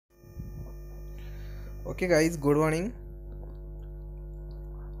Okay guys, good morning.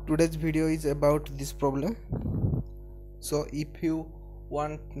 Today's video is about this problem. So if you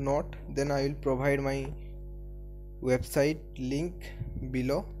want note, then I will provide my website link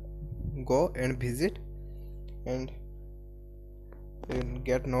below. Go and visit and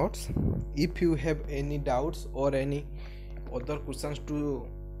get notes. If you have any doubts or any other questions to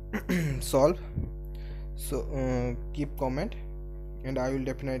solve, so keep comment and I will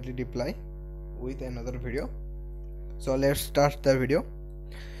definitely reply with another video. So let's start the video.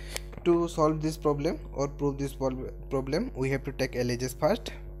 To solve this problem or prove this problem, we have to take L.H.S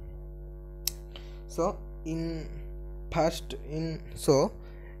first. So in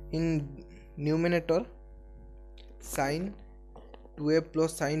numerator, sin2A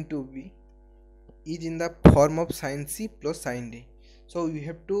plus sin2B is in the form of sinC plus sinD. So we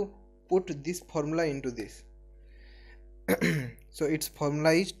have to put this formula into this. So its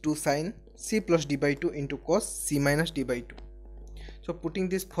formula is 2 sin C plus D by 2 into cos C minus D by 2. So putting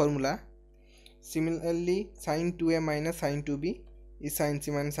this formula, similarly sin2A minus sin2B is sin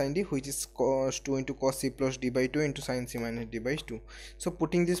C minus sin D, which is cos 2 into cos C plus D by 2 into sin C minus D by 2. So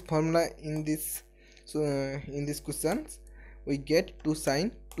putting this formula in this, in this questions, we get 2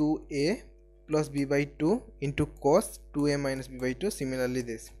 sin 2A plus B by 2 into cos 2A minus B by 2. Similarly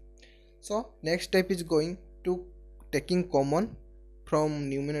this. So next step is going to taking common from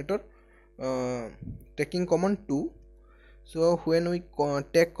numerator, taking common 2. So when we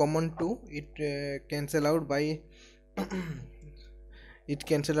take common 2, it cancel out by it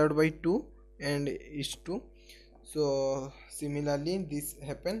cancel out by 2 and is 2. So similarly this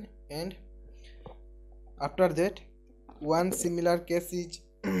happen, and after that one similar case is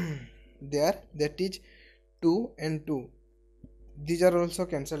there, that is 2 and 2. These are also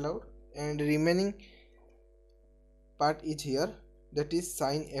cancelled out, and remaining part is here, that is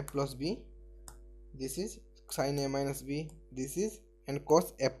sin A plus B. This is sin A minus B, this is, and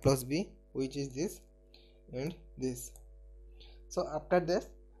cos A plus B, which is this and this. So after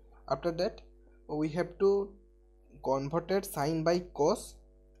that we have to convert sin by cos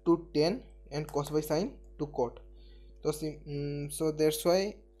to tan and cos by sin to cot. So so that's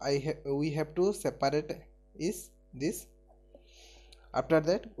why we have to separate is this. After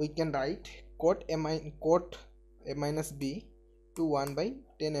that we can write cot A minus B to 1 by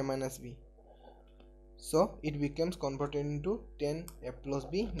tan A minus B. So it becomes converted into tan A plus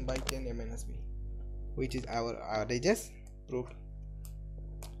B by tan A minus B, which is our L.H.S proved.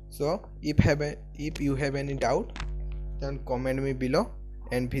 So if you have any doubt, then comment me below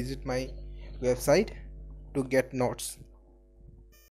and visit my website to get notes.